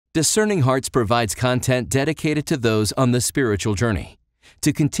Discerning Hearts provides content dedicated to those on the spiritual journey.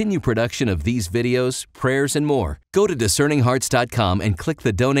 To continue production of these videos, prayers, and more, go to discerninghearts.com and click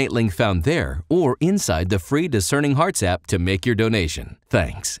the donate link found there or inside the free Discerning Hearts app to make your donation.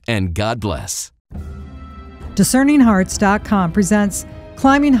 Thanks, and God bless. DiscerningHearts.com presents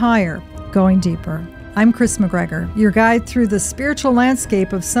Climbing Higher, Going Deeper. I'm Kris McGregor, your guide through the spiritual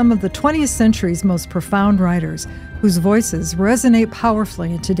landscape of some of the 20th century's most profound writers whose voices resonate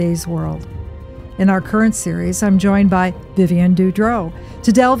powerfully in today's world. In our current series, I'm joined by Vivian Dudro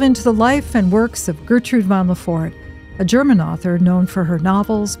to delve into the life and works of Gertrude von Le Fort, a German author known for her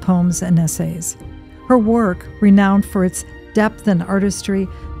novels, poems, and essays. Her work, renowned for its depth and artistry,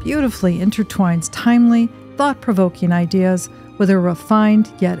 beautifully intertwines timely, thought-provoking ideas with a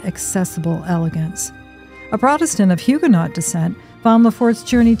refined yet accessible elegance. A Protestant of Huguenot descent, von Le Fort's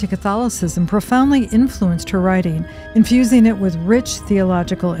journey to Catholicism profoundly influenced her writing, infusing it with rich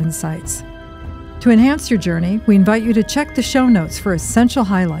theological insights. To enhance your journey, we invite you to check the show notes for essential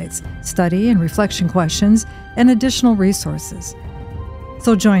highlights, study and reflection questions, and additional resources.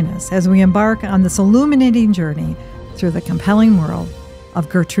 So join us as we embark on this illuminating journey through the compelling world of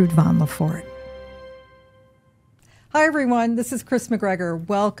Gertrude von Le Fort. Hi, everyone. This is Kris McGregor.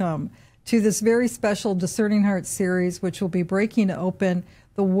 Welcome to this very special Discerning Hearts series, which will be breaking open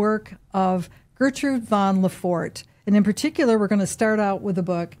the work of Gertrude von Le Fort. And in particular, we're going to start out with the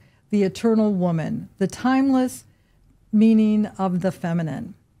book, The Eternal Woman, the timeless meaning of the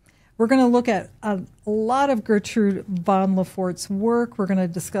feminine. We're going to look at a lot of Gertrude von Le Fort's work. We're going to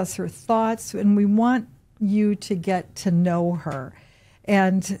discuss her thoughts, and we want you to get to know her.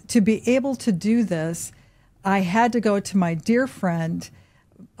 And to be able to do this, I had to go to my dear friend.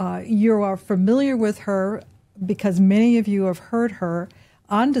 You are familiar with her because many of you have heard her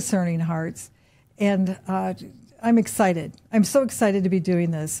on Discerning Hearts, and I'm excited. I'm so excited to be doing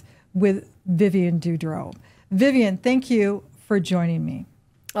this with Vivian Dudro. Vivian, thank you for joining me.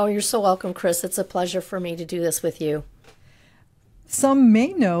 Oh, you're so welcome, Kris. It's a pleasure for me to do this with you. Some may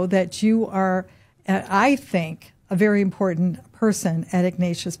know that you are, I think, a very important person at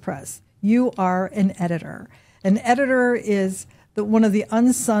Ignatius Press. You are an editor. An editor is one of the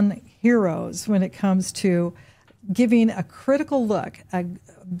unsung heroes when it comes to giving a critical look, a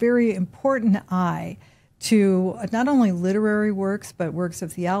very important eye to not only literary works, but works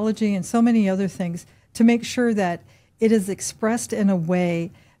of theology and so many other things to make sure that it is expressed in a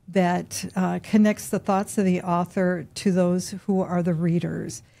way that connects the thoughts of the author to those who are the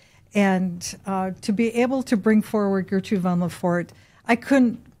readers. And to be able to bring forward Gertrude von Le Fort, I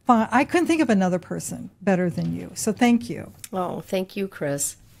couldn't think of another person better than you. So thank you. Oh, thank you,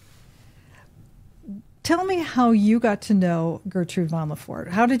 Kris. Tell me how you got to know Gertrude von Le Fort.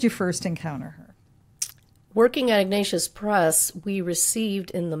 How did you first encounter her? Working at Ignatius Press, we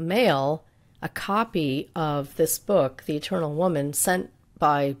received in the mail a copy of this book, The Eternal Woman, sent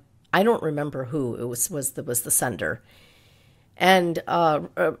by, I don't remember who, it was the sender, and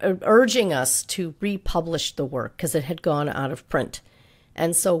urging us to republish the work because it had gone out of print.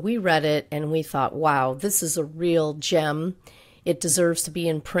 And so we read it and we thought, wow, this is a real gem. It deserves to be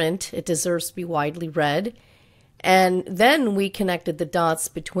in print. It deserves to be widely read. And then we connected the dots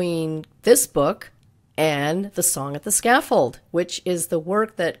between this book and The Song at the Scaffold, which is the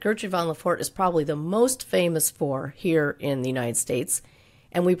work that Gertrude von Le Fort is probably the most famous for here in the United States.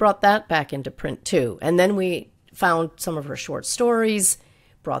 And we brought that back into print too. And then we found some of her short stories,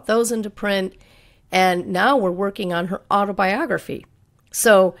 brought those into print, and now we're working on her autobiography.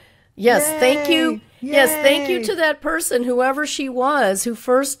 So, yes, Yay! Thank you. Yay! Yes, thank you to that person, whoever she was, who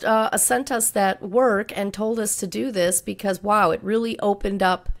first sent us that work and told us to do this because, wow, it really opened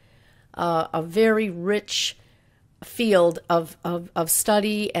up a very rich field of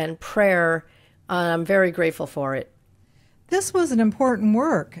study and prayer. I'm very grateful for it. This was an important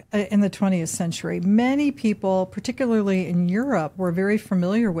work in the 20th century. Many people, particularly in Europe, were very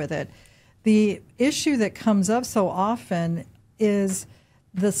familiar with it. The issue that comes up so often is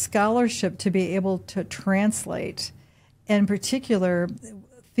the scholarship to be able to translate, in particular,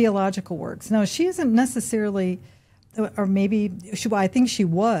 theological works. Now, she isn't necessarily, or maybe, I think she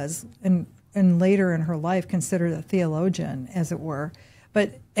was, and later in her life, considered a theologian, as it were.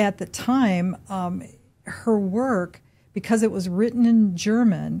 But at the time, her work, because it was written in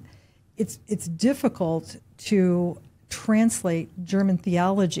German, it's difficult to translate German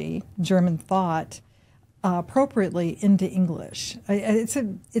theology, German thought, appropriately into English.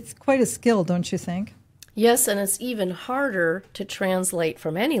 It's quite a skill, don't you think? Yes, and it's even harder to translate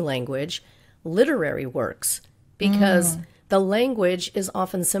from any language literary works because the language is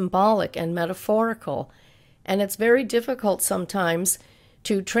often symbolic and metaphorical. And it's very difficult sometimes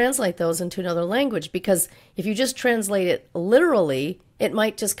to translate those into another language, because if you just translate it literally, it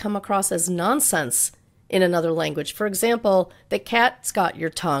might just come across as nonsense in another language. For example, the cat's got your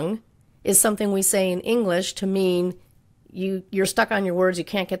tongue is something we say in English to mean you're stuck on your words, you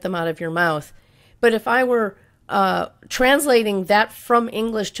can't get them out of your mouth. But if I were translating that from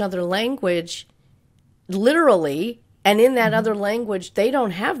English to other language, literally, and in that other language, they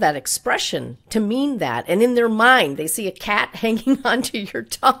don't have that expression to mean that. And in their mind, they see a cat hanging onto your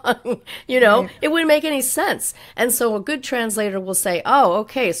tongue. Right. It wouldn't make any sense. And so a good translator will say, oh,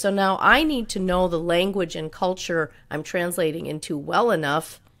 okay, so now I need to know the language and culture I'm translating into well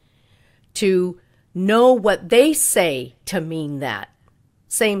enough to know what they say to mean that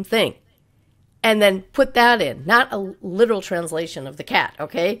same thing. And then put that in, not a literal translation of the cat,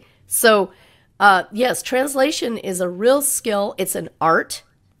 okay? So, yes, translation is a real skill. It's an art,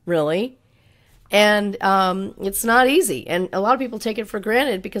 really. And it's not easy. And a lot of people take it for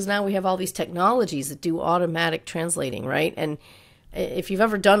granted because now we have all these technologies that do automatic translating, right? And if you've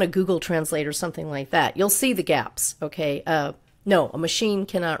ever done a Google Translate or something like that, you'll see the gaps, okay? No, a machine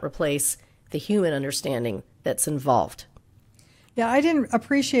cannot replace the human understanding that's involved. Yeah, I didn't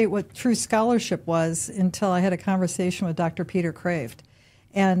appreciate what true scholarship was until I had a conversation with Dr. Peter Kraft.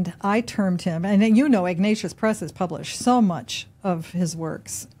 And I termed him, and Ignatius Press has published so much of his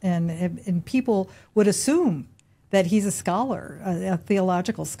works, and people would assume that he's a scholar, a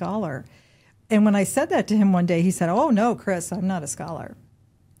theological scholar. And when I said that to him one day, he said, oh, no, Kris, I'm not a scholar.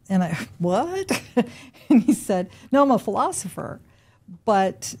 And I, what? And he said, no, I'm a philosopher.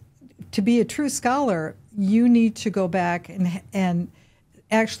 But to be a true scholar, you need to go back and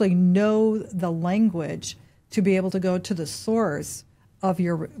actually know the language to be able to go to the source of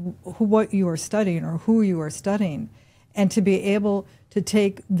what you are studying or who you are studying, and to be able to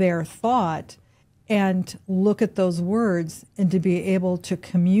take their thought and look at those words and to be able to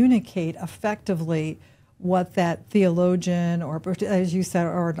communicate effectively what that theologian or, as you said,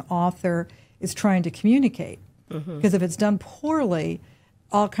 or an author is trying to communitate. Because if it's done poorly,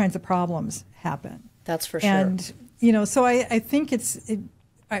 all kinds of problems happen. That's for sure. And, so I think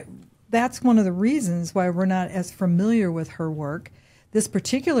that's one of the reasons why we're not as familiar with her work. This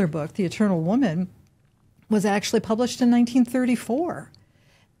particular book, The Eternal Woman, was actually published in 1934.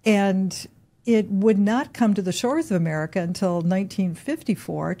 And it would not come to the shores of America until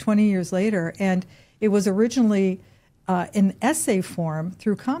 1954, 20 years later. And it was originally in essay form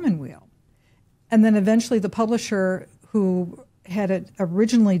through Commonweal. And then eventually the publisher who had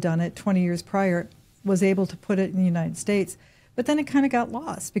originally done it 20 years prior was able to put it in the United States. But then it kind of got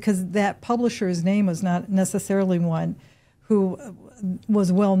lost because that publisher's name was not necessarily one who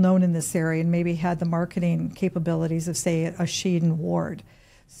was well known in this area and maybe had the marketing capabilities of, say, a Sheed and Ward.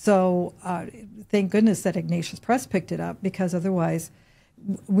 So thank goodness that Ignatius Press picked it up, because otherwise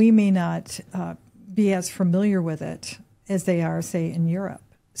we may not be as familiar with it as they are, say, in Europe.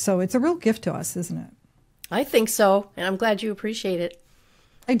 So it's a real gift to us, isn't it? I think so, and I'm glad you appreciate it.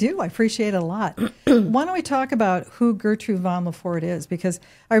 I do. I appreciate it a lot. Why don't we talk about who Gertrude von Le Fort is? Because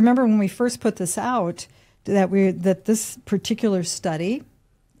I remember when we first put this out, that this particular study,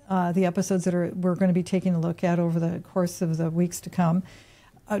 the episodes that we're going to be taking a look at over the course of the weeks to come,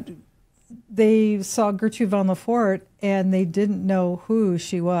 they saw Gertrude von Le Fort and they didn't know who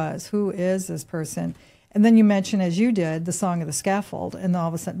she was. Who is this person? And then you mentioned, as you did, the Song of the Scaffold, and all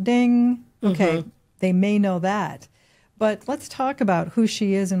of a sudden, ding, okay, they may know that. But let's talk about who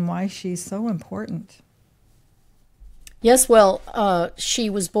she is and why she's so important. Yes, well, she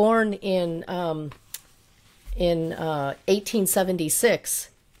was born in 1876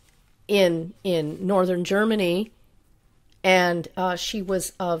 in northern Germany, and she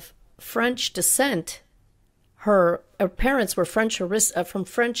was of French descent. Her parents were from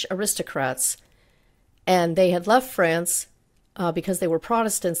French aristocrats, and they had left France because they were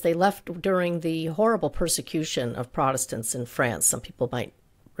Protestants. They left during the horrible persecution of Protestants in France. Some people might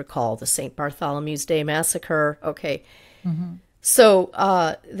recall the St. Bartholomew's Day massacre. Okay.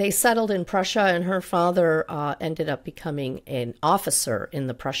 So they settled in Prussia, and her father ended up becoming an officer in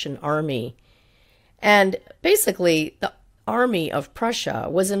the Prussian army. And basically, the army of Prussia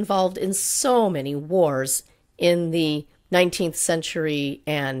was involved in so many wars in the 19th century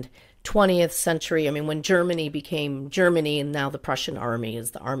and 20th century. I mean, when Germany became Germany, and now the Prussian army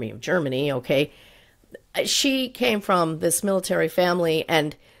is the army of Germany, okay? She came from this military family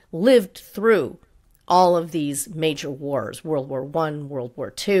and lived through all of these major wars, World War I, World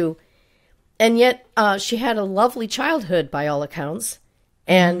War II. And yet she had a lovely childhood by all accounts,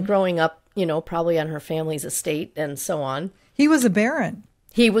 and growing up, probably on her family's estate and so on. He was a baron.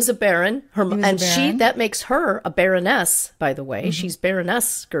 He was a baron. Baron. That makes her a baroness, by the way. She's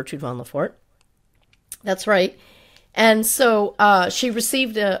Baroness Gertrude von Le Fort. That's right. And so she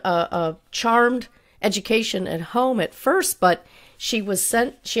received a charmed education at home at first, but she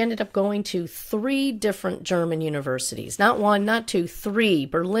ended up going to 3 different German universities. Not 1, not 2, 3.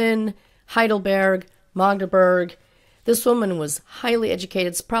 Berlin, Heidelberg, Magdeburg. This woman was highly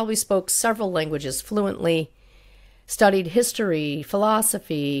educated, probably spoke several languages fluently, studied history,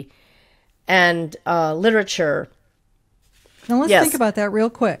 philosophy, and literature. Now let's think about that real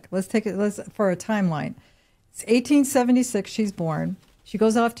quick. Let's for a timeline. It's 1876 she's born. She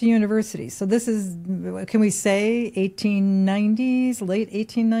goes off to university. So this is, can we say 1890s, late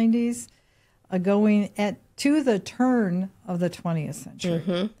 1890s, going to the turn of the 20th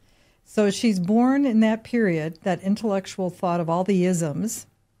century. So she's born in that period. That intellectual thought of all the isms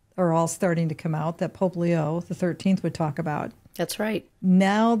are all starting to come out that Pope Leo XIII would talk about. That's right.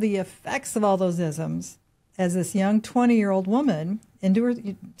 Now the effects of all those isms, as this young 20-year-old woman into her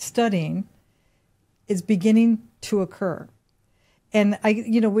studying, is beginning to occur. And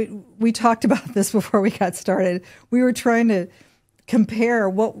we talked about this before we got started. We were trying to compare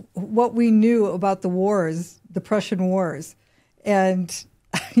what we knew about the wars, the Prussian wars. And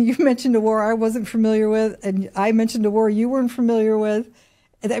you mentioned a war I wasn't familiar with, and I mentioned a war you weren't familiar with.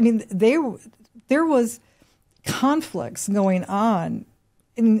 I mean, there was conflicts going on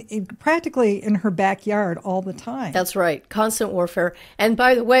practically in her backyard all the time. That's right. Constant warfare. And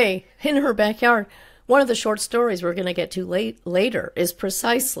by the way, in her backyard, one of the short stories we're going to get to later is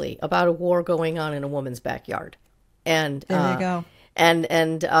precisely about a war going on in a woman's backyard. And there you go.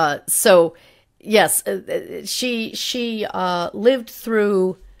 And so, yes, she lived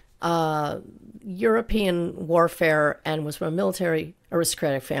through European warfare and was from a military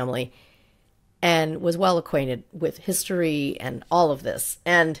aristocratic family and was well acquainted with history and all of this.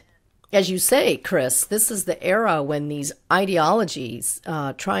 And as you say, Kris, this is the era when these ideologies,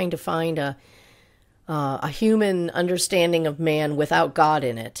 trying to find a human understanding of man without God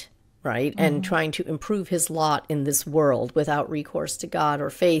in it, right? And trying to improve his lot in this world without recourse to God or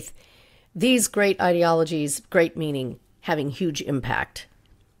faith. These great ideologies, great meaning, having huge impact.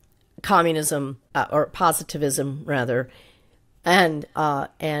 Communism, or positivism rather, and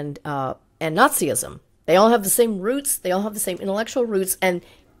Nazism. They all have the same roots. They all have the same intellectual roots. And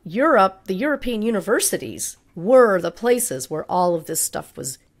Europe, the European universities, were the places where all of this stuff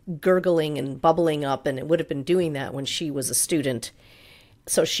was gurgling and bubbling up, and it would have been doing that when she was a student.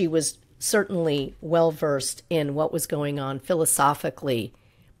 So she was certainly well versed in what was going on philosophically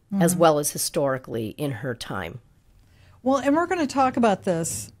as well as historically in her time. Well, and we're going to talk about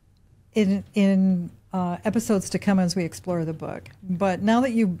this in episodes to come as we explore the book. But now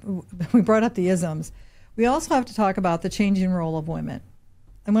that we brought up the isms, we also have to talk about the changing role of women.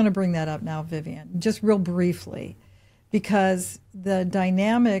 I'm going to bring that up now, Vivian, just real briefly, because the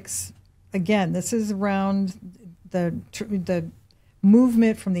dynamics, again, this is around the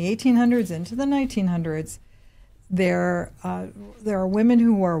movement from the 1800s into the 1900s. There are women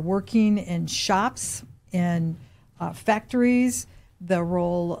who are working in shops, in factories. The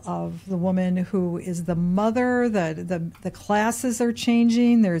role of the woman who is the mother, the classes are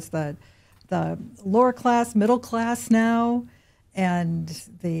changing. There's the lower class, middle class now, and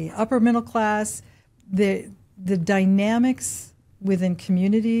the upper middle class. The dynamics within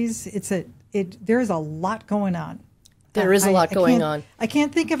communities, there's a lot going on. There is a lot going on. I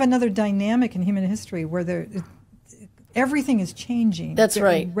can't think of another dynamic in human history where everything is changing. That's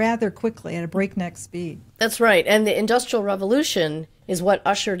right. Rather quickly at a breakneck speed. That's right. And the Industrial Revolution is what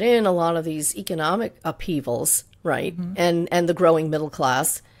ushered in a lot of these economic upheavals, right? And the growing middle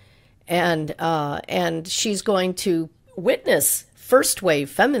class. And she's going to witness first wave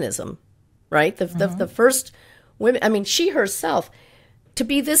feminism, right? The first women, I mean, she herself, to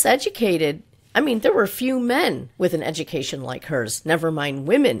be this educated, I mean, there were few men with an education like hers, never mind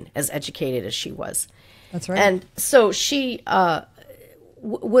women as educated as she was. That's right. And so she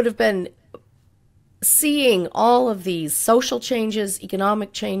would have been seeing all of these social changes,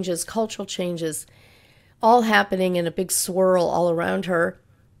 economic changes, cultural changes, all happening in a big swirl all around her,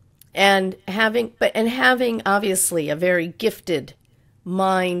 and having obviously a very gifted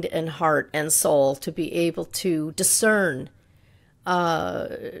mind and heart and soul to be able to discern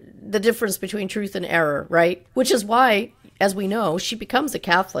the difference between truth and error, right? Which is why, as we know, she becomes a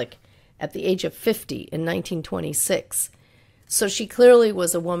Catholic at the age of 50 in 1926. So she clearly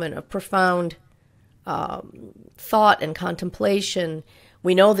was a woman of profound thought and contemplation.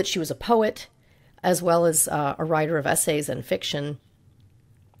 We know that she was a poet as well as a writer of essays and fiction.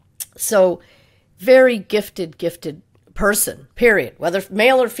 So very gifted person, period. Whether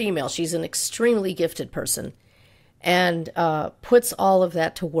male or female, she's an extremely gifted person, and puts all of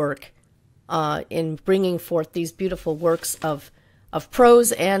that to work in bringing forth these beautiful works of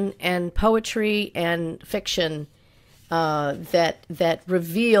prose and poetry and fiction that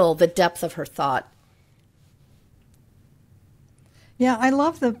reveal the depth of her thought. Yeah, I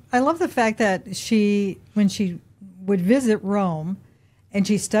love the fact that when she would visit Rome, and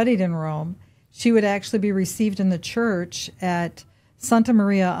she studied in Rome, she would actually be received in the church at Santa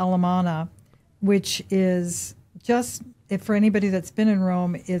Maria Alemana, which is just, for anybody that's been in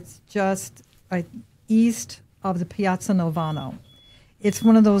Rome, it's just east of the Piazza Novano. It's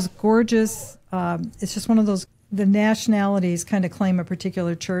one of those gorgeous, it's just one of those, the nationalities kind of claim a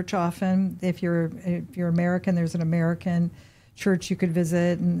particular church often. If you're American, there's an American church you could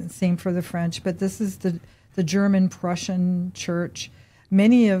visit, and same for the French. But this is the German-Prussian church.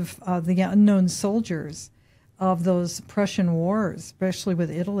 Many of the unknown soldiers of those Prussian wars, especially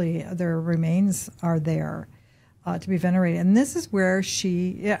with Italy, their remains are there to be venerated. And this is where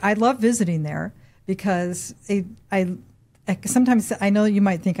I love visiting there because I sometimes, I know you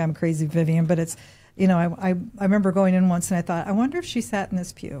might think I'm crazy, Vivian, but it's, I remember going in once and I thought, I wonder if she sat in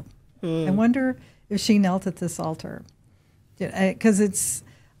this pew. I wonder if she knelt at this altar. Because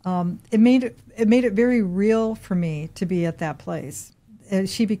it made it very real for me to be at that place.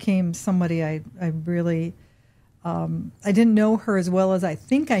 She became somebody I really, I didn't know her as well as I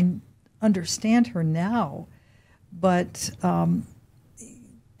think I understand her now, but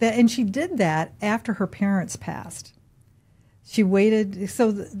and she did that after her parents passed. She waited.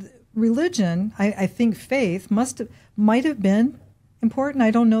 So religion, I think faith might have been important.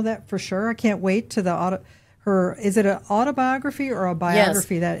 I don't know that for sure. I can't wait to is it an autobiography or a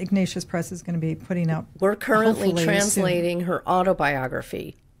biography that Ignatius Press is going to be putting out? We're currently translating her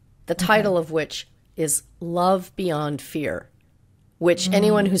autobiography, the title of which is Love Beyond Fear, which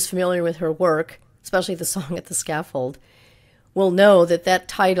anyone who's familiar with her work, especially the song at the scaffold, will know that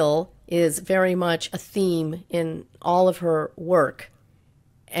title is very much a theme in all of her work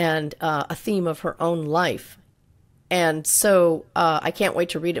and a theme of her own life. And so I can't wait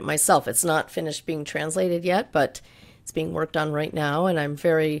to read it myself. It's not finished being translated yet, but it's being worked on right now, and I'm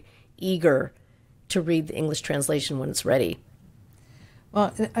very eager to read the English translation when it's ready.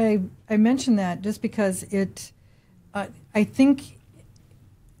 Well, I mentioned that just because I think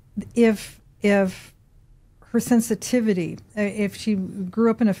if her sensitivity, if she grew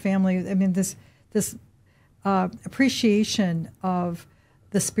up in a family, I mean, this appreciation of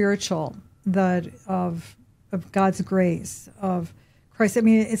the spiritual, of God's grace, of Christ. I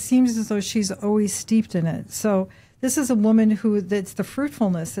mean, it seems as though she's always steeped in it. So this is a woman that's the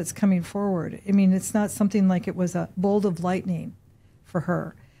fruitfulness that's coming forward. I mean, it's not something like it was a bolt of lightning for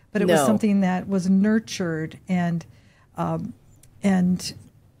her, but it was something that was nurtured and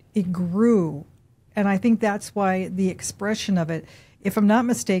it grew. And I think that's why the expression of it, if I'm not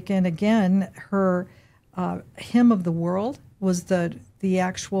mistaken, again, her Hymn of the World was the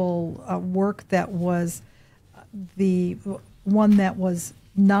actual work that was the one that was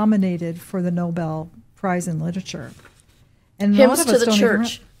nominated for the Nobel Prize in Literature. And Hymns to the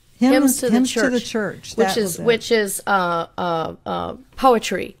Church. Hymns to the Church, which is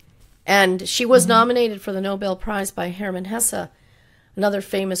poetry, and she was nominated for the Nobel Prize by Hermann Hesse, another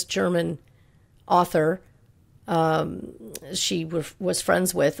famous German author. She was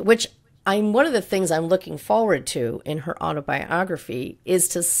friends with, which one of the things I'm looking forward to in her autobiography is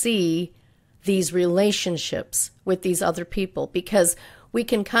to see these relationships with these other people, because we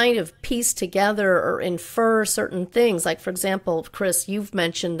can kind of piece together or infer certain things. Like, for example, Kris, you've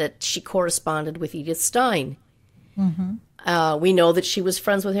mentioned that she corresponded with Edith Stein. We know that she was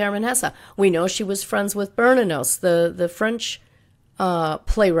friends with Hermann Hesse. We know she was friends with Bernanos, the French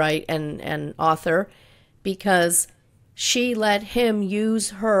playwright and author, because she let him use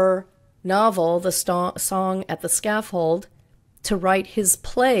her novel, The Song at the Scaffold, to write his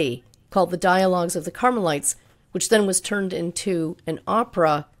play called The Dialogues of the Carmelites, which then was turned into an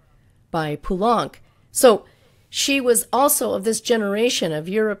opera by Poulenc. So she was also of this generation of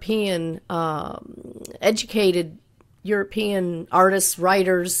European, educated European artists,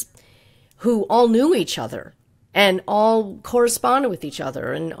 writers, who all knew each other and all corresponded with each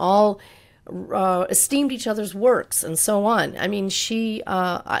other and all esteemed each other's works and so on. I mean,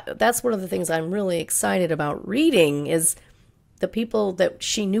 that's one of the things I'm really excited about reading, is the people that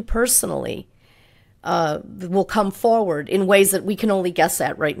she knew personally will come forward in ways that we can only guess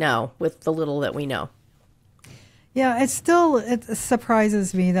at right now with the little that we know. Yeah, it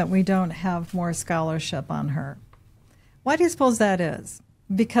surprises me that we don't have more scholarship on her. Why do you suppose that is?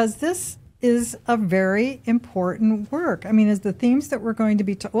 Because this is a very important work. I mean, as the themes that we're going to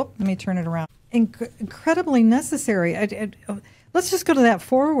be, let me turn it around. Incredibly necessary. Let's just go to that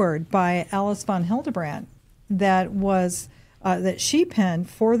foreword by Alice von Hildebrand that was that she penned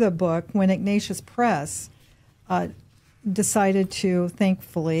for the book when Ignatius Press decided to,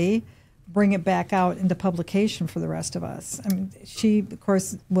 thankfully, bring it back out into publication for the rest of us. I mean, she, of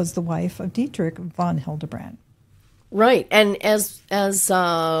course, was the wife of Dietrich von Hildebrand. Right, and as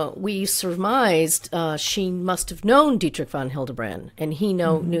we surmised, she must have known Dietrich von Hildebrand, and he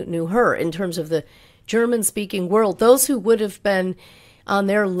knew her in terms of the German-speaking world. Those who would have been on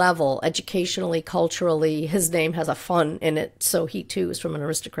their level, educationally, culturally, his name has a fun in it, so he too is from an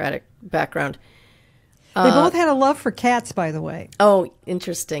aristocratic background. They both had a love for cats, by the way. Oh,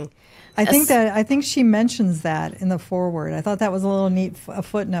 interesting. I think she mentions that in the foreword. I thought that was a little neat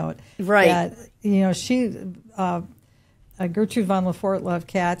footnote. Right. That, she, Gertrude von Le Fort loved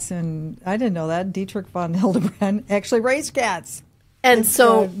cats, and I didn't know that. Dietrich von Hildebrand actually raised cats. And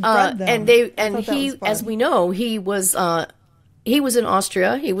so, he, as we know, he was in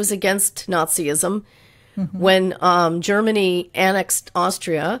Austria. He was against Nazism when Germany annexed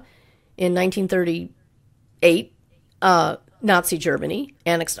Austria in 1938. Nazi Germany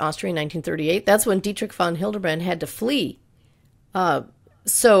annexed Austria in 1938. That's when Dietrich von Hildebrand had to flee. And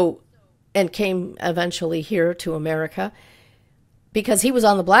came eventually here to America because he was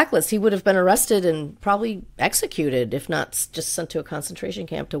on the blacklist. He would have been arrested and probably executed, if not just sent to a concentration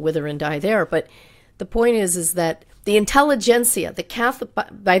camp to wither and die there. But the point is that the intelligentsia, the Catholic,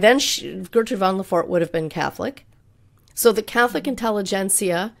 by then Gertrude von Le Fort would have been Catholic. So the Catholic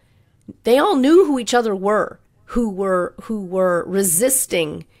intelligentsia, they all knew who each other were, who were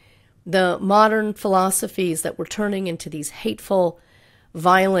resisting the modern philosophies that were turning into these hateful,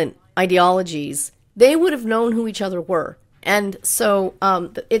 violent ideologies. They would have known who each other were. And so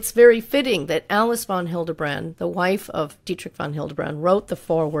it's very fitting that Alice von Hildebrand, the wife of Dietrich von Hildebrand, wrote the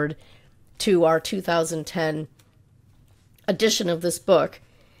foreword to our 2010 edition of this book.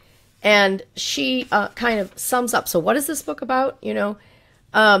 And she kind of sums up. So what is this book about?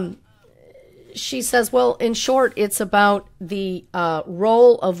 She says, well, in short, it's about the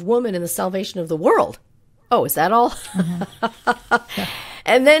role of woman in the salvation of the world. Oh, is that all? Yeah.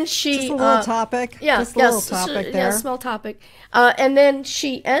 And then she... Just a little topic. Yeah, just a little topic there. Yeah, small topic. And then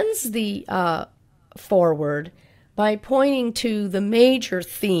she ends the foreword by pointing to the major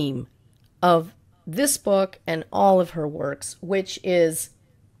theme of this book and all of her works, which is,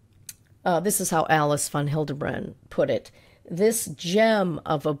 this is how Alice von Hildebrand put it, this gem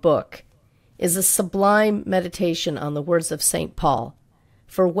of a book is a sublime meditation on the words of St. Paul.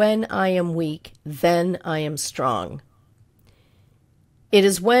 For when I am weak, then I am strong. It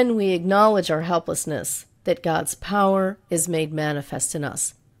is when we acknowledge our helplessness that God's power is made manifest in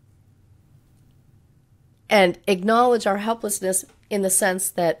us. And acknowledge our helplessness in the sense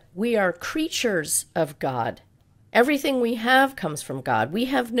that we are creatures of God. Everything we have comes from God. We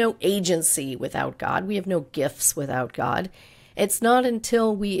have no agency without God. We have no gifts without God. It's not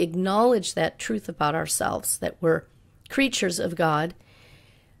until we acknowledge that truth about ourselves, that we're creatures of God,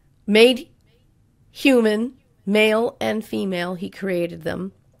 made human, male and female, he created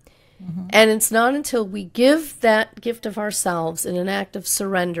them. And it's not until we give that gift of ourselves in an act of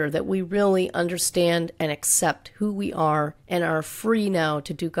surrender that we really understand and accept who we are and are free now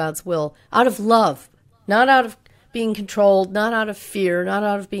to do God's will out of love, not out of being controlled, not out of fear, not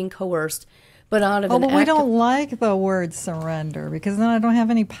out of being coerced, but out of an act. We don't like the word surrender because then I don't have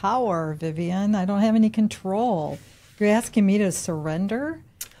any power, Vivian. I don't have any control. You're asking me to surrender?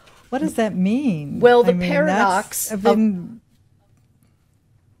 What does that mean? Well, the paradox of...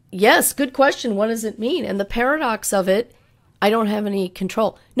 Yes, good question. What does it mean? And the paradox of it, I don't have any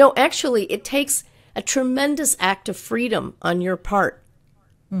control. No, actually, it takes a tremendous act of freedom on your part.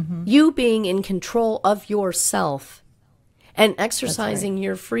 You being in control of yourself and exercising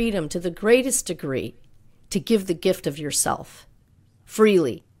your freedom to the greatest degree to give the gift of yourself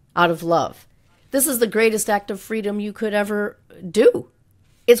freely out of love. This is the greatest act of freedom you could ever do.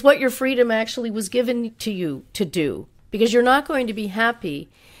 It's what your freedom actually was given to you to do, because you're not going to be happy.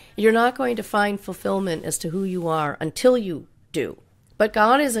 You're not going to find fulfillment as to who you are until you do. But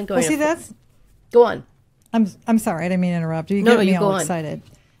God isn't going to... that's... Go on. I'm sorry. I didn't mean to interrupt you. You get me all excited.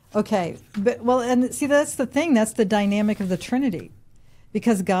 Okay. And see, that's the thing. That's the dynamic of the Trinity.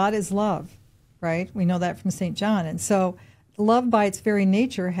 Because God is love, right? We know that from St. John. And so love by its very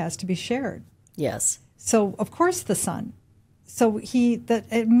nature has to be shared. Yes. So, of course, the Son. So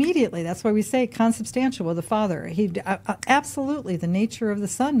immediately, that's why we say consubstantial with the Father. Absolutely the nature of the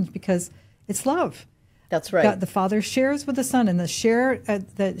Son, because it's love. That's right. The Father shares with the Son, and the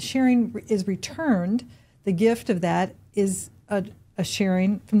sharing is returned. The gift of that is a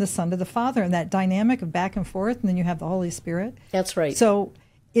sharing from the Son to the Father, and that dynamic of back and forth, and then you have the Holy Spirit. That's right. So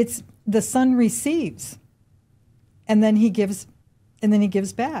it's the Son receives, and then he gives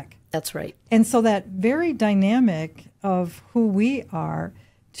back. That's right. And so that very dynamic of who we are,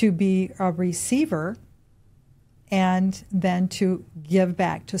 to be a receiver and then to give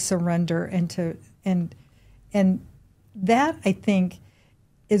back, to surrender, and that, I think,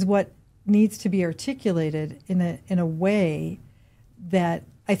 is what needs to be articulated in a way that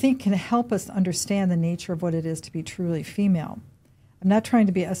I think can help us understand the nature of what it is to be truly female. I'm not trying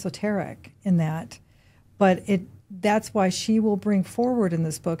to be esoteric in that, but that's why she will bring forward in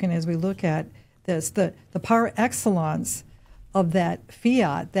this book, and as we look at this, the par excellence of that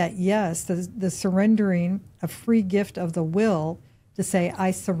fiat, that yes, the surrendering, a free gift of the will to say,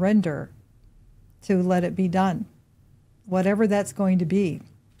 I surrender to let it be done. Whatever that's going to be,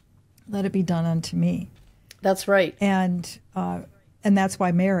 let it be done unto me. That's right. And that's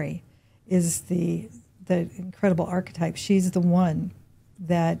why Mary is the incredible archetype. She's the one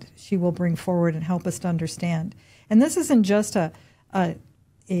that she will bring forward and help us to understand. And this isn't just a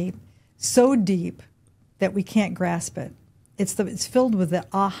so deep that we can't grasp it. It's filled with the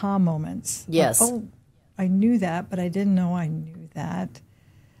aha moments. Yes. Like, oh, I knew that, but I didn't know I knew that.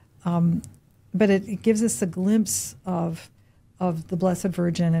 But it gives us a glimpse of the Blessed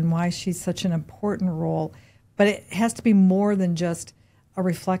Virgin and why she's such an important role. But it has to be more than just a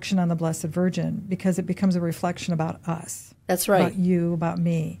reflection on the Blessed Virgin, because it becomes a reflection about us. That's right. About you, about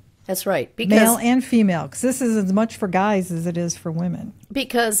me. That's right. Because, male and female, because this is as much for guys as it is for women.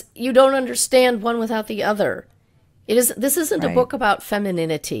 Because you don't understand one without the other. This isn't right. a book about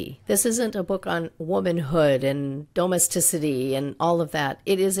femininity. This isn't a book on womanhood and domesticity and all of that.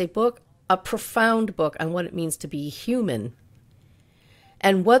 It is a profound book on what it means to be human,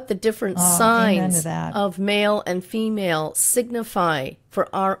 and what the different signs of male and female signify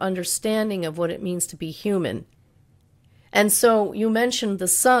for our understanding of what it means to be human. And so you mentioned the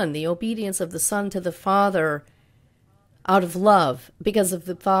Son, the obedience of the Son to the Father out of love, because of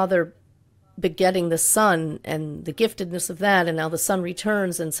the Father begetting the Son and the giftedness of that, and now the Son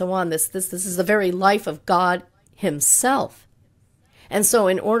returns and so on. This is the very life of God himself. And so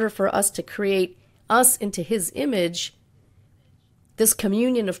in order for us to create us into his image, this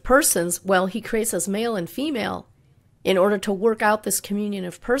communion of persons, well, he creates us male and female in order to work out this communion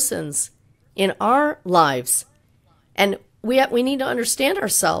of persons in our lives. And we need to understand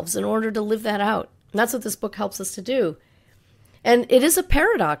ourselves in order to live that out. And that's what this book helps us to do. And it is a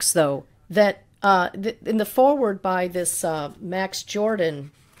paradox, though, that in the foreword by this Max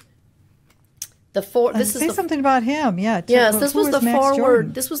Jordan, say something about him, yeah. Yes, this was the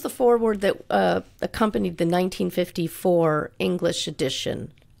foreword. This was the foreword that accompanied the 1954 English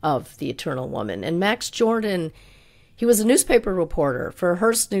edition of The Eternal Woman. And Max Jordan, he was a newspaper reporter for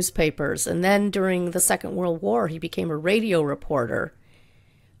Hearst newspapers, and then during the Second World War, he became a radio reporter,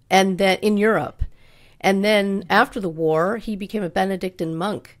 and then in Europe. And then after the war, he became a Benedictine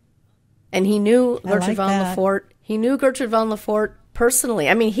monk. And he knew Gertrude von Le Fort. He knew Gertrude von Le Fort personally.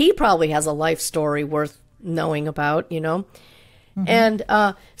 I mean, he probably has a life story worth knowing about, you know. Mm-hmm.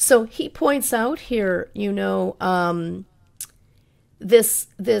 And so he points out here, you know, this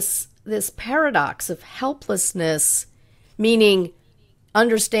paradox of helplessness, meaning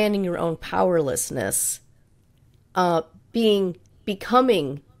understanding your own powerlessness,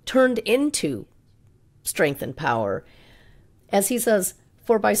 becoming turned into strength and power. As he says,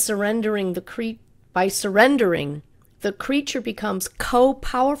 for by surrendering the creature becomes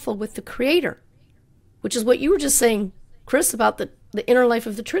co-powerful with the Creator, which is what you were just saying, Kris, about the inner life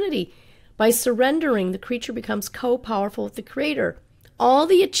of the Trinity. By surrendering, the creature becomes co-powerful with the Creator. All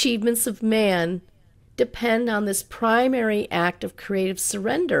the achievements of man depend on this primary act of creative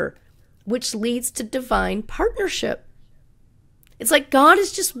surrender, which leads to divine partnership. It's like God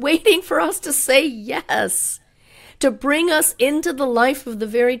is just waiting for us to say yes, to bring us into the life of the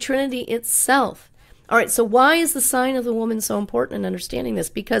very Trinity itself. All right, so why is the sign of the woman so important in understanding this?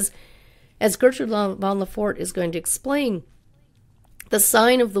 Because, as Gertrude von Le Fort is going to explain, the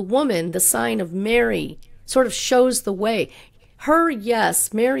sign of the woman, the sign of Mary, sort of shows the way. Her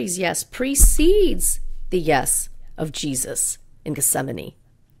yes, Mary's yes, precedes the yes of Jesus in Gethsemane.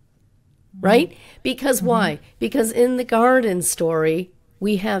 Right? Because why? Because in the garden story,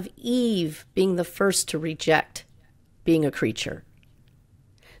 we have Eve being the first to reject being a creature.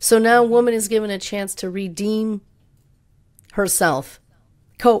 So now woman is given a chance to redeem herself,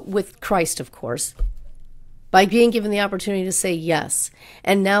 with Christ, of course, by being given the opportunity to say yes.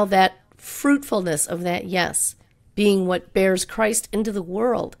 And now that fruitfulness of that yes being what bears Christ into the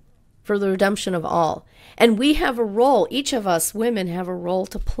world for the redemption of all. And we have a role, each of us women have a role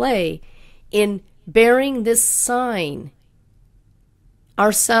to play in bearing this sign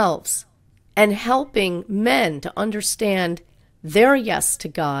ourselves and helping men to understand their yes to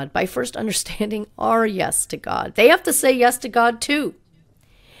God by first understanding our yes to God. They have to say yes to God too.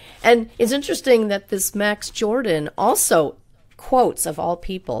 And it's interesting that this Max Jordan also quotes, of all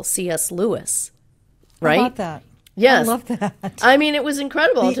people, C.S. Lewis, right? How about that? Yes. I love that. I mean, it was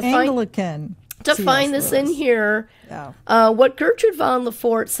incredible The Anglican to C.S. find this Lewis. in here. Yeah. What Gertrude von Le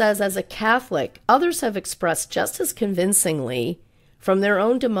Fort says as a Catholic, others have expressed just as convincingly from their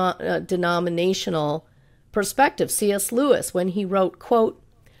own denominational perspective. C.S. Lewis, when he wrote, quote,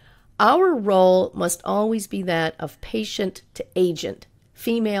 "Our role must always be that of patient to agent,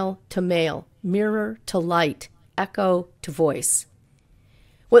 female to male, mirror to light, echo to voice."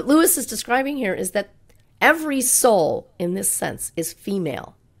 What Lewis is describing here is that every soul in this sense is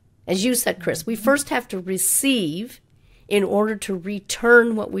female. As you said, Kris, we first have to receive in order to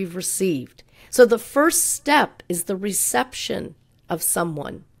return what we've received. So the first step is the reception of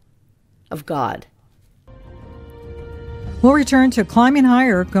someone, of God. We'll return to Climbing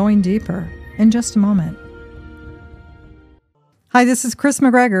Higher, Going Deeper in just a moment. Hi, this is Kris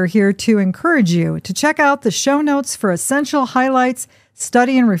McGregor here to encourage you to check out the show notes for essential highlights,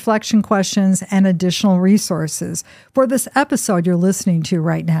 study and reflection questions, and additional resources for this episode you're listening to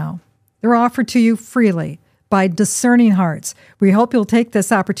right now. They're offered to you freely by Discerning Hearts. We hope you'll take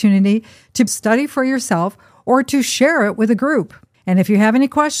this opportunity to study for yourself or to share it with a group. And if you have any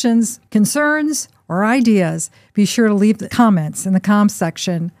questions, concerns, or ideas, be sure to leave the comments in the comments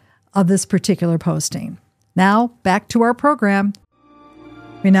section of this particular posting. Now, back to our program.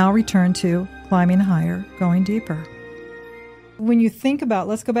 We now return to Climbing Higher, Going Deeper. When you think about,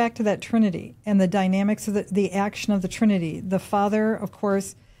 let's go back to that Trinity and the dynamics of the action of the Trinity. The Father, of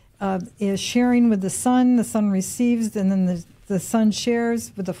course, is sharing with the Son receives, and then the Son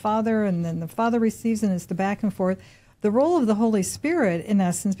shares with the Father, and then the Father receives, and it's the back and forth. The role of the Holy Spirit, in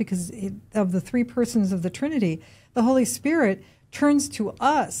essence, because of the three persons of the Trinity, the Holy Spirit turns to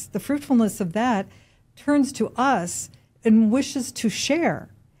us, the fruitfulness of that turns to us and wishes to share.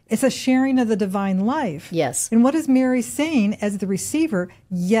 It's a sharing of the divine life. Yes. And what is Mary saying as the receiver?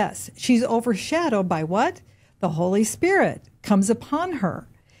 Yes, she's overshadowed by what? The Holy Spirit comes upon her,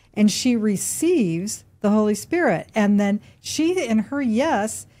 and she receives the Holy Spirit. And then she, in her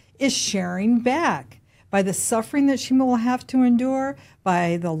yes, is sharing back by the suffering that she will have to endure,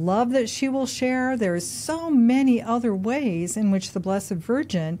 by the love that she will share. There's so many other ways in which the Blessed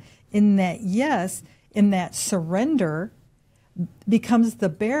Virgin, in that yes, in that surrender, becomes the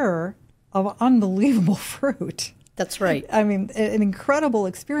bearer of unbelievable fruit. That's right. I mean, an incredible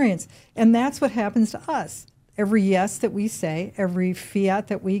experience. And that's what happens to us. Every yes that we say, every fiat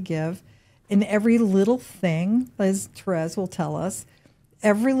that we give, and every little thing, as Therese will tell us,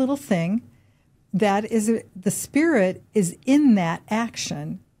 every little thing, that is, the Spirit is in that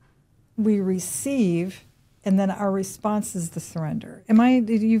action. We receive, and then our response is the surrender.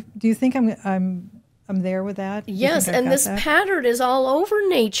 Do you think I'm there with that? Yes, and this pattern is all over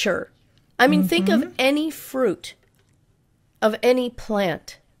nature. I mean, think of any fruit, of any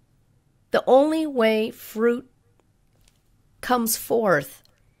plant. The only way fruit comes forth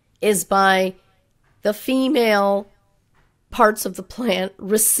is by the female parts of the plant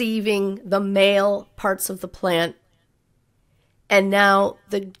receiving the male parts of the plant. And now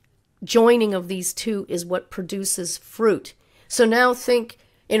the joining of these two is what produces fruit. So now think,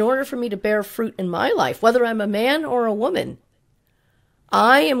 in order for me to bear fruit in my life, whether I'm a man or a woman,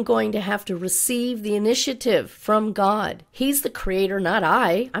 I am going to have to receive the initiative from God. He's the creator, not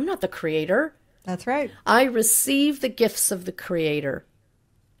I. I'm not the creator. That's right. I receive the gifts of the Creator.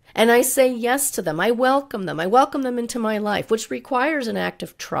 And I say yes to them. I welcome them. I welcome them into my life, which requires an act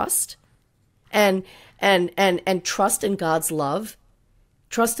of trust and trust in God's love,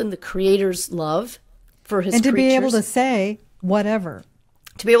 trust in the Creator's love for His creatures. And to be able to say whatever.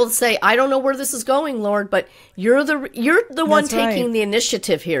 To be able to say, I don't know where this is going, Lord, but you're the one taking the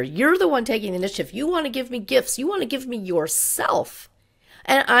initiative here. You're the one taking the initiative. You want to give me gifts. You want to give me yourself.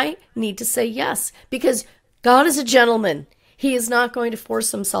 And I need to say yes, because God is a gentleman. He is not going to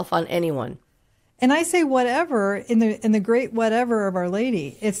force himself on anyone. And I say whatever in the great whatever of Our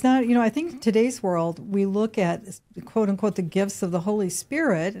Lady. It's not, I think in today's world, we look at, quote unquote, the gifts of the Holy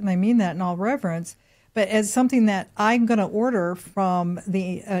Spirit, and I mean that in all reverence, but as something that I'm going to order from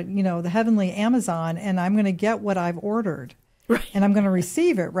the heavenly Amazon, and I'm going to get what I've ordered. Right. And I'm going to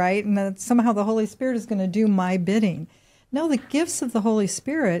receive it, right? And then somehow the Holy Spirit is going to do my bidding. No, the gifts of the Holy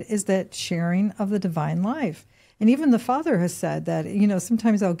Spirit is that sharing of the divine life. And even the Father has said that,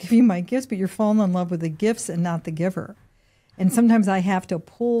 sometimes I'll give you my gifts, but you're falling in love with the gifts and not the giver. And sometimes I have to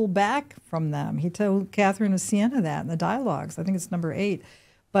pull back from them. He told Catherine of Siena that in the dialogues. I think it's number 8.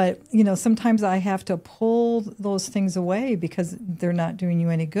 But, sometimes I have to pull those things away because they're not doing you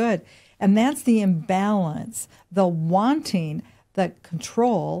any good. And that's the imbalance, the wanting, the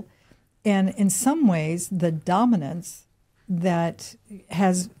control, and in some ways the dominance that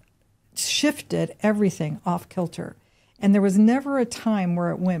has shifted everything off kilter. And there was never a time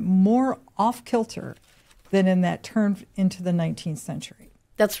where it went more off kilter than in that turn into the 19th century.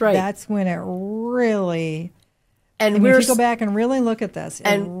 That's right. That's when it really, and if you go back and really look at this,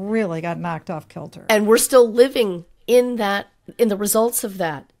 it really got knocked off kilter. And we're still living in the results of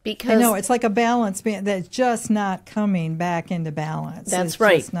that, because I know it's like a balance that's just not coming back into balance. That's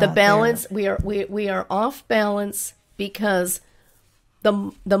right. The balance, there. we are off balance because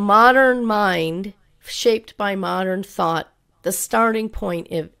the modern mind, shaped by modern thought, the starting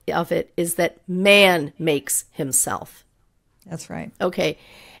point of it is that man makes himself. That's right. Okay.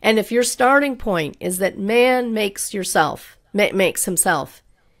 And if your starting point is that man makes himself,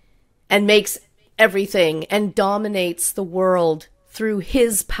 and makes everything and dominates the world through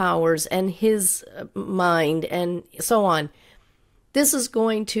his powers and his mind and so on, this is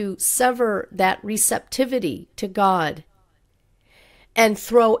going to sever that receptivity to God and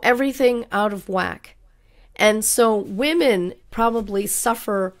throw everything out of whack. And so women probably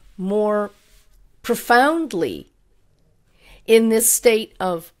suffer more profoundly in this state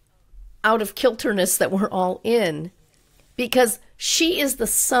of out of kilterness that we're all in, because she is the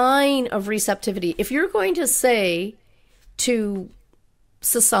sign of receptivity. If you're going to say to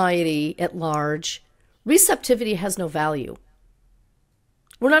society at large, receptivity has no value,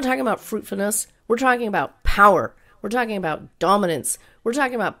 we're not talking about fruitfulness. We're talking about power. We're talking about dominance. We're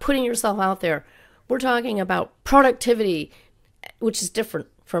talking about putting yourself out there. We're talking about productivity, which is different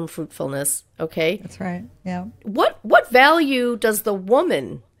from fruitfulness, okay? That's right, yeah. What value does the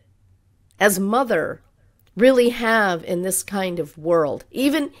woman as mother really have in this kind of world?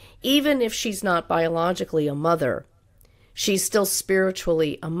 Even if she's not biologically a mother, she's still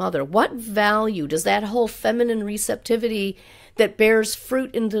spiritually a mother. What value does that whole feminine receptivity that bears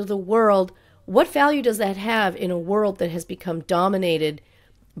fruit into the world, what value does that have in a world that has become dominated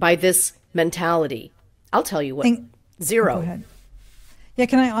by this mentality? I'll tell you what, zero. Go ahead. Yeah,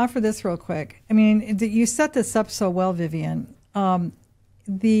 can I offer this real quick? I mean, you set this up so well, Vivian. When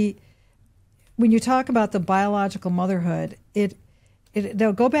you talk about the biological motherhood,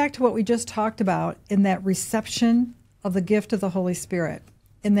 they'll go back to what we just talked about in that reception of the gift of the Holy Spirit,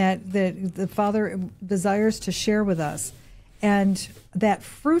 in that the Father desires to share with us. And that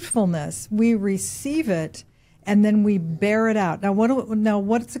fruitfulness, we receive it, and then we bear it out. Now,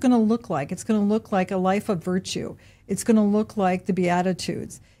 what's it going to look like? It's going to look like a life of virtue. It's going to look like the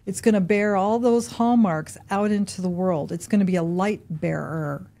Beatitudes. It's going to bear all those hallmarks out into the world. It's going to be a light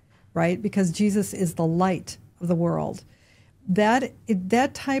bearer, right? Because Jesus is the light of the world. That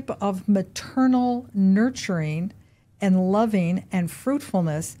type of maternal nurturing and loving and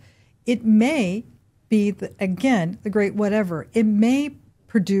fruitfulness, it may be, again, the great whatever. It may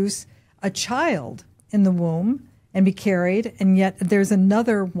produce a child in the womb and be carried, and yet there's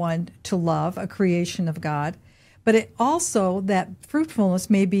another one to love, a creation of God. But it also, that fruitfulness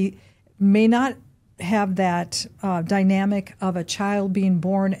may not have that dynamic of a child being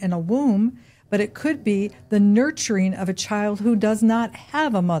born in a womb, but it could be the nurturing of a child who does not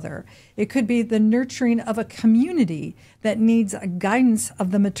have a mother. It could be the nurturing of a community that needs a guidance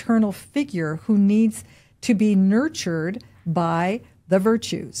of the maternal figure who needs to be nurtured by the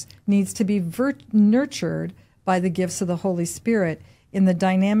virtues, needs to be nurtured by the gifts of the Holy Spirit in the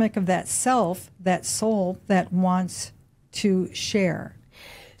dynamic of that self, that soul that wants to share.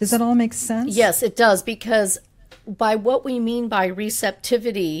 Does that all make sense? Yes, it does, because by what we mean by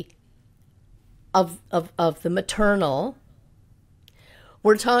receptivity of the maternal,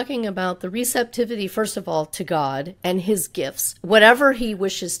 we're talking about the receptivity, first of all, to God and his gifts, whatever he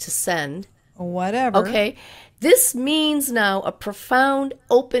wishes to send. Whatever. Okay. This means now a profound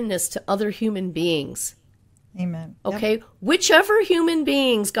openness to other human beings. Amen. Okay. Yep. Whichever human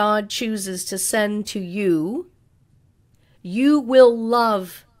beings God chooses to send to you, you will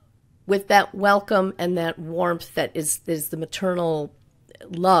love with that welcome and that warmth that is the maternal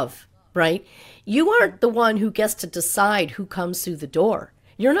love, right? You aren't the one who gets to decide who comes through the door.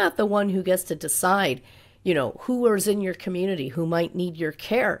 You're not the one who gets to decide, who is in your community, who might need your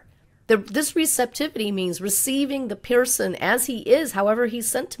care. This receptivity means receiving the person as he is, however he's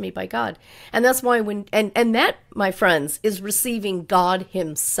sent to me by God. And that's why and that, my friends, is receiving God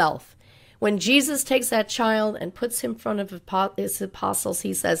himself. When Jesus takes that child and puts him in front of his apostles,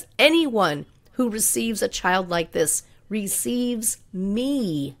 he says, anyone who receives a child like this receives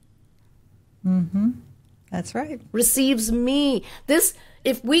me. Mm-hmm. That's right. Receives me.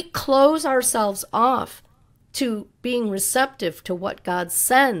 If we close ourselves off to being receptive to what God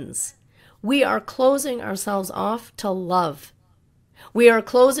sends, we are closing ourselves off to love. We are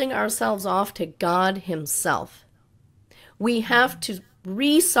closing ourselves off to God himself. We have to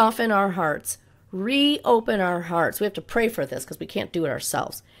re-soften our hearts, reopen our hearts. We have to pray for this because we can't do it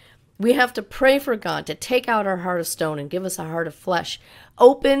ourselves. We have to pray for God to take out our heart of stone and give us a heart of flesh,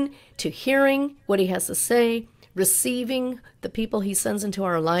 open to hearing what he has to say, receiving the people he sends into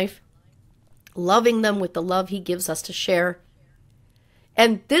our life, loving them with the love he gives us to share.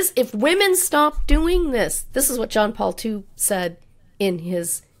 And if women stop doing this is what John Paul II said in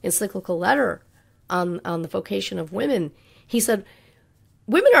his encyclical letter on the vocation of women. He said,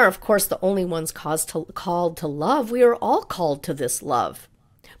 women are, of course, the only ones called to love. We are all called to this love.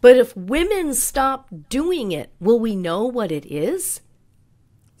 But if women stop doing it, will we know what it is?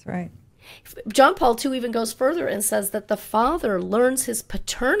 That's right. John Paul II even goes further and says that the father learns his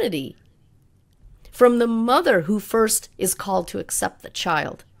paternity from the mother who first is called to accept the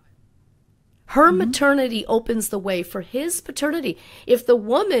child. Her maternity opens the way for his paternity. If the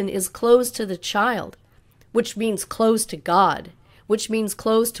woman is closed to the child, which means closed to God, which means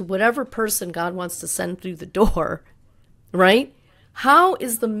closed to whatever person God wants to send through the door, right? How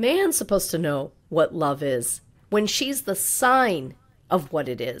is the man supposed to know what love is when she's the sign of what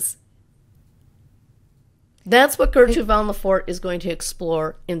it is? That's what Gertrude von Le Fort is going to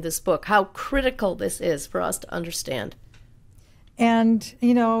explore in this book, how critical this is for us to understand. And,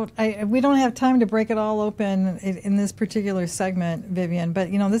 we don't have time to break it all open in this particular segment, Vivian, but,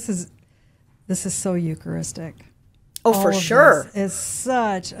 this is so Eucharistic. Oh, for sure. It's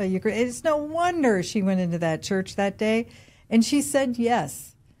such a Eucharistic. It's no wonder she went into that church that day, and she said yes.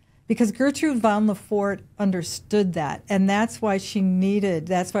 Because Gertrude von Le Fort understood that, and that's why she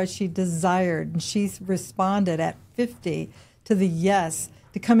desired, and she responded at 50 to the yes,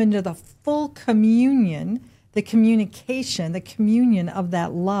 to come into the full communion, the communication, the communion of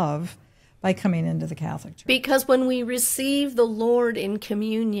that love by coming into the Catholic Church. Because when we receive the Lord in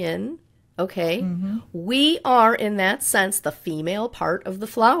communion, okay, we are, in that sense, the female part of the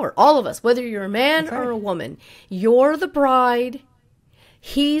flower. All of us, whether you're a man or a woman, you're the bride.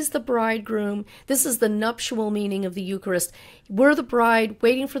 He's the bridegroom. This is the nuptial meaning of the Eucharist. We're the bride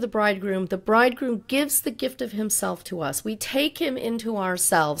waiting for the bridegroom. The bridegroom gives the gift of himself to us. We take him into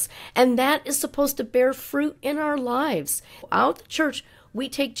ourselves, and that is supposed to bear fruit in our lives. Out the church, we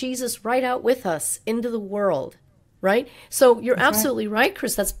take Jesus right out with us into the world, right? So you're absolutely right,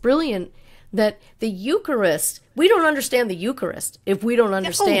 Kris. That's brilliant. That the Eucharist, we don't understand the Eucharist if we don't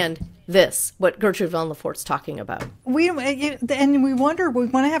understand this, what Gertrude von Le Fort's talking about. And we wonder, we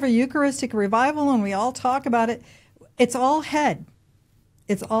want to have a Eucharistic revival, and we all talk about it. It's all head.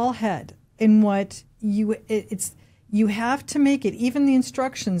 It's all head. And you have to make it, even the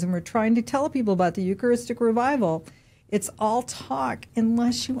instructions, and we're trying to tell people about the Eucharistic revival, it's all talk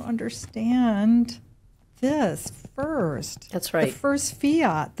unless you understand this first. That's right. The first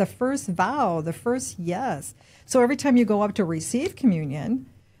fiat, the first vow, the first yes. So every time you go up to receive communion,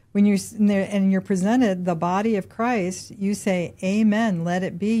 when you're there and you're presented the body of Christ, you say, amen, let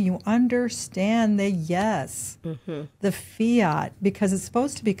it be. You understand the yes, the fiat, because it's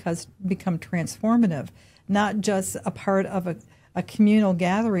supposed to become transformative, not just a part of a communal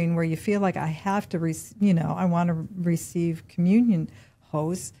gathering where you feel like I have to, I want to receive communion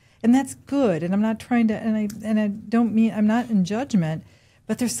hosts. And that's good, and I'm not trying to, and I don't mean, I'm not in judgment,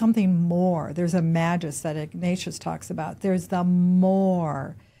 but there's something more. There's a magis that Ignatius talks about. There's the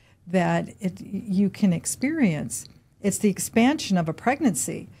more that you can experience. It's the expansion of a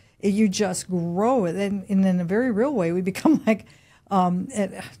pregnancy. You just grow, and in a very real way, we become like,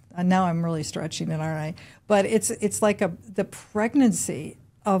 now I'm really stretching it, aren't I? But it's like the pregnancy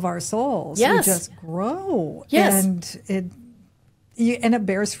of our souls. Yes. We just grow. Yes. And it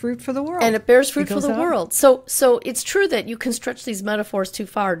bears fruit for the world. And it bears fruit for the world. So it's true that you can stretch these metaphors too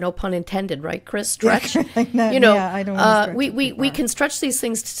far, no pun intended, right, Kris? Stretch. I don't want to stretch we can stretch these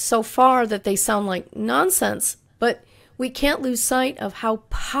things so far that they sound like nonsense, but we can't lose sight of how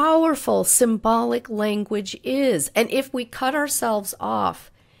powerful symbolic language is. And if we cut ourselves off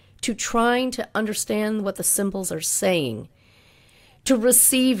to trying to understand what the symbols are saying, to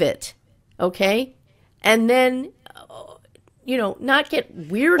receive it, okay, and then not get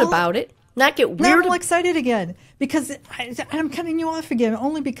weird about it. Not get weird. Now I'm all excited again because I'm cutting you off again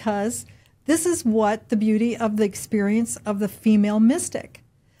only because this is what the beauty of the experience of the female mystic.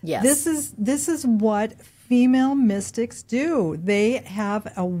 Yes. This is what female mystics do. They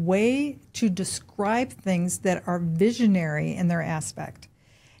have a way to describe things that are visionary in their aspect.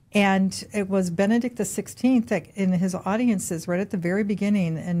 And it was Benedict XVI that in his audiences right at the very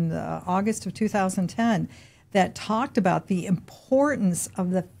beginning in August of 2010 that talked about the importance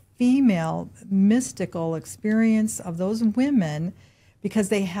of the female mystical experience of those women because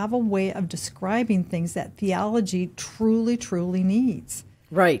they have a way of describing things that theology truly, truly needs.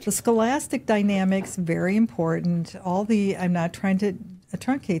 Right. The scholastic dynamics, very important. I'm not trying to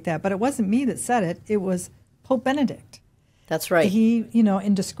truncate that, but it wasn't me that said it. It was Pope Benedict. That's right. He,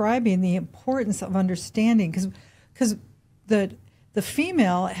 in describing the importance of understanding, because the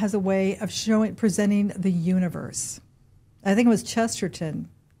female has a way of presenting the universe. I think it was Chesterton.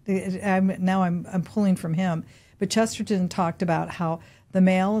 I'm pulling from him, but Chesterton talked about how the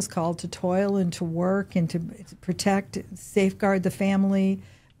male is called to toil and to work and to protect, safeguard the family,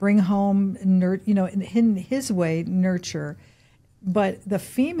 bring home, in his way, nurture. But the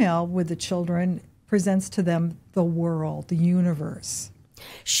female with the children presents to them the world, the universe.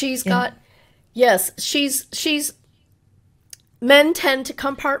 She's men tend to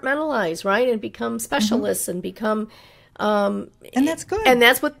compartmentalize, right? And become specialists and become, and that's good. And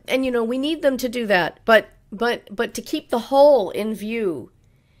that's what, we need them to do that. But to keep the whole in view,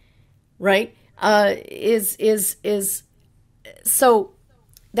 right? So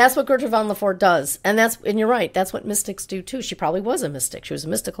that's what Gertrude von Le Fort does. And you're right. That's what mystics do too. She probably was a mystic. She was a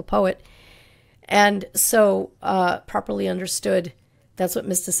mystical poet. And so, properly understood, that's what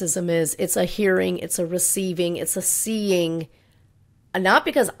mysticism is. It's a hearing, it's a receiving, it's a seeing, not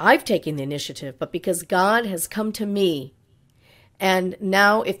because I've taken the initiative, but because God has come to me. And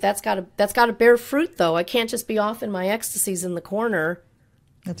now, if that's got to bear fruit, though, I can't just be off in my ecstasies in the corner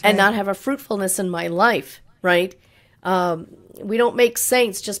and not have a fruitfulness in my life, right? We don't make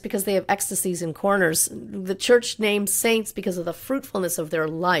saints just because they have ecstasies in corners. The church names saints because of the fruitfulness of their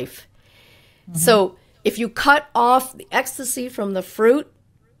life. So if you cut off the ecstasy from the fruit,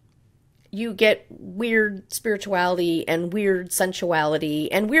 you get weird spirituality and weird sensuality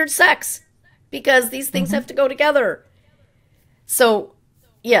and weird sex because these things have to go together. So,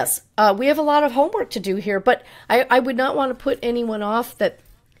 yes, we have a lot of homework to do here, but I would not want to put anyone off that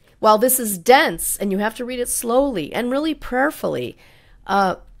while this is dense and you have to read it slowly and really prayerfully,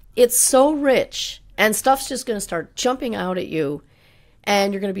 it's so rich and stuff's just going to start jumping out at you.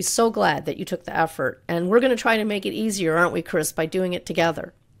 And you're going to be so glad that you took the effort. And we're going to try to make it easier, aren't we, Kris, by doing it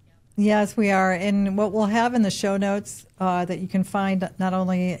together? Yes, we are. And what we'll have in the show notes that you can find not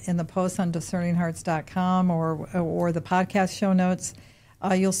only in the post on discerninghearts.com or the podcast show notes,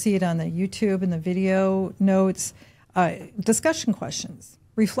 you'll see it on the YouTube and the video notes, discussion questions,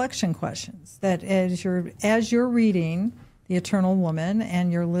 reflection questions, that as you're reading The Eternal Woman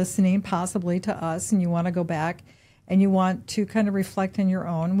and you're listening possibly to us and you want to go back and you want to kind of reflect on your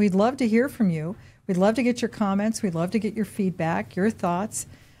own, we'd love to hear from you. We'd love to get your comments. We'd love to get your feedback, your thoughts,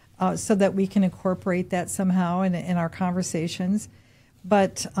 so that we can incorporate that somehow in our conversations.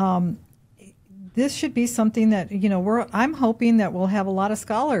 But this should be something that, I'm hoping that we'll have a lot of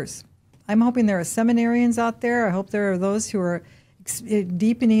scholars. I'm hoping there are seminarians out there. I hope there are those who are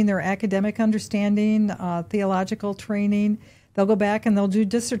deepening their academic understanding, theological training. They'll go back and they'll do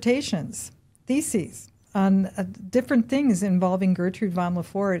dissertations, theses, on different things involving Gertrude von Le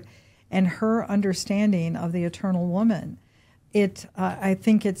Fort and her understanding of the eternal woman. I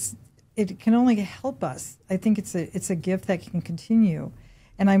think it can only help us. I think it's a gift that can continue,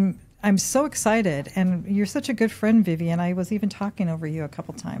 and I'm so excited. And you're such a good friend, Vivian. I was even talking over you a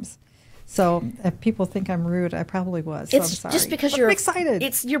couple times. So if people think I'm rude, I probably was. So I'm sorry. Just because I'm excited.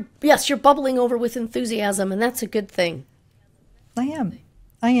 You're bubbling over with enthusiasm, and that's a good thing. I am.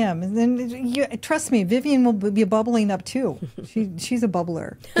 And then trust me, Vivian will be bubbling up too. She's a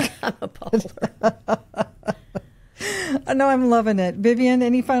bubbler. I'm a bubbler. No, I'm loving it. Vivian,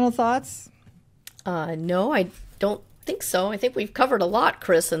 any final thoughts? No, I don't think so. I think we've covered a lot,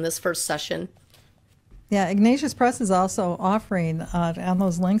 Kris, in this first session. Yeah, Ignatius Press is also offering on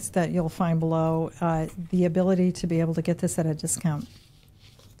those links that you'll find below the ability to be able to get this at a discount.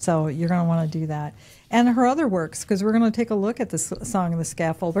 So you're going to want to do that. And her other works, because we're going to take a look at this Song of the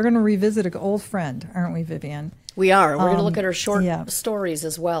Scaffold. We're going to revisit an old friend, aren't we, Vivian? We are. We're going to look at her short stories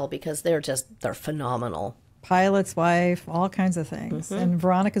as well, because they're phenomenal. Pilate's Wife, all kinds of things. Mm-hmm. And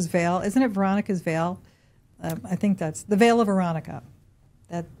Veronica's Veil. Isn't it Veronica's Veil? I think that's The Veil of Veronica.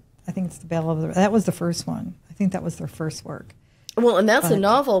 I think it's the Veil of the... That was the first one. I think that was their first work. Well, and that's a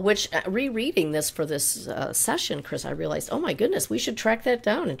novel, which rereading this for this session, Kris, I realized, oh my goodness, we should track that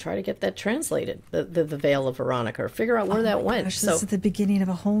down and try to get that translated, the Veil of Veronica, or figure out where that went. Gosh, so this is the beginning of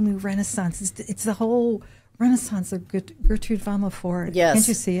a whole new renaissance. It's the whole renaissance of Gertrude von Le Fort. Yes. Can't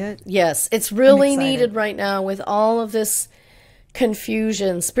you see it? Yes, it's really needed right now with all of this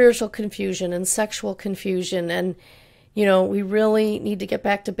confusion, spiritual confusion and sexual confusion. And, you know, we really need to get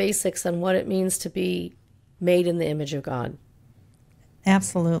back to basics on what it means to be made in the image of God.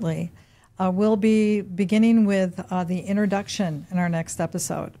 Absolutely. We'll be beginning with the introduction in our next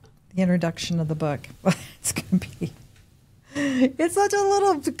episode, the introduction of the book. It's going to be... It's such a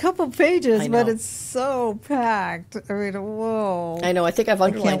little couple pages, but it's so packed. I mean, whoa. I know. I think I've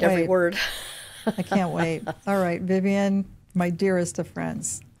underlined every word. I can't wait. All right, Vivian, my dearest of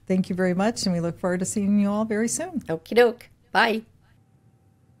friends, thank you very much, and we look forward to seeing you all very soon. Okie doke. Bye.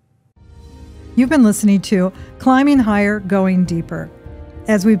 You've been listening to Climbing Higher, Going Deeper,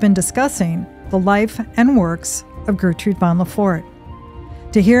 as we've been discussing the life and works of Gertrude von Le Fort.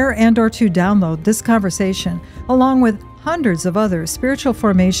 To hear and or to download this conversation, along with hundreds of other spiritual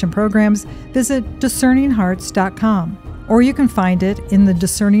formation programs, visit discerninghearts.com, or you can find it in the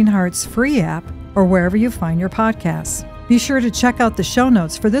Discerning Hearts free app or wherever you find your podcasts. Be sure to check out the show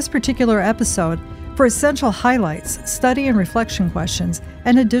notes for this particular episode for essential highlights, study and reflection questions,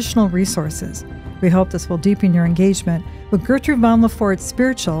 and additional resources. We hope this will deepen your engagement with Gertrude von Le Fort's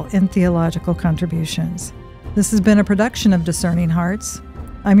spiritual and theological contributions. This has been a production of Discerning Hearts.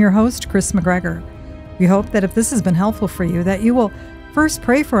 I'm your host, Kris McGregor. We hope that if this has been helpful for you, that you will first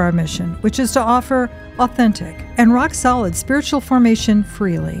pray for our mission, which is to offer authentic and rock-solid spiritual formation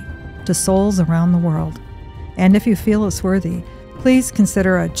freely to souls around the world. And if you feel us worthy, please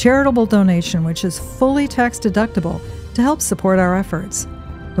consider a charitable donation, which is fully tax-deductible, to help support our efforts.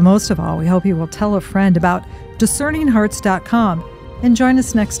 But most of all, we hope you will tell a friend about discerninghearts.com and join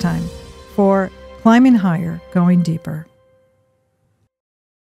us next time for Climbing Higher, Going Deeper.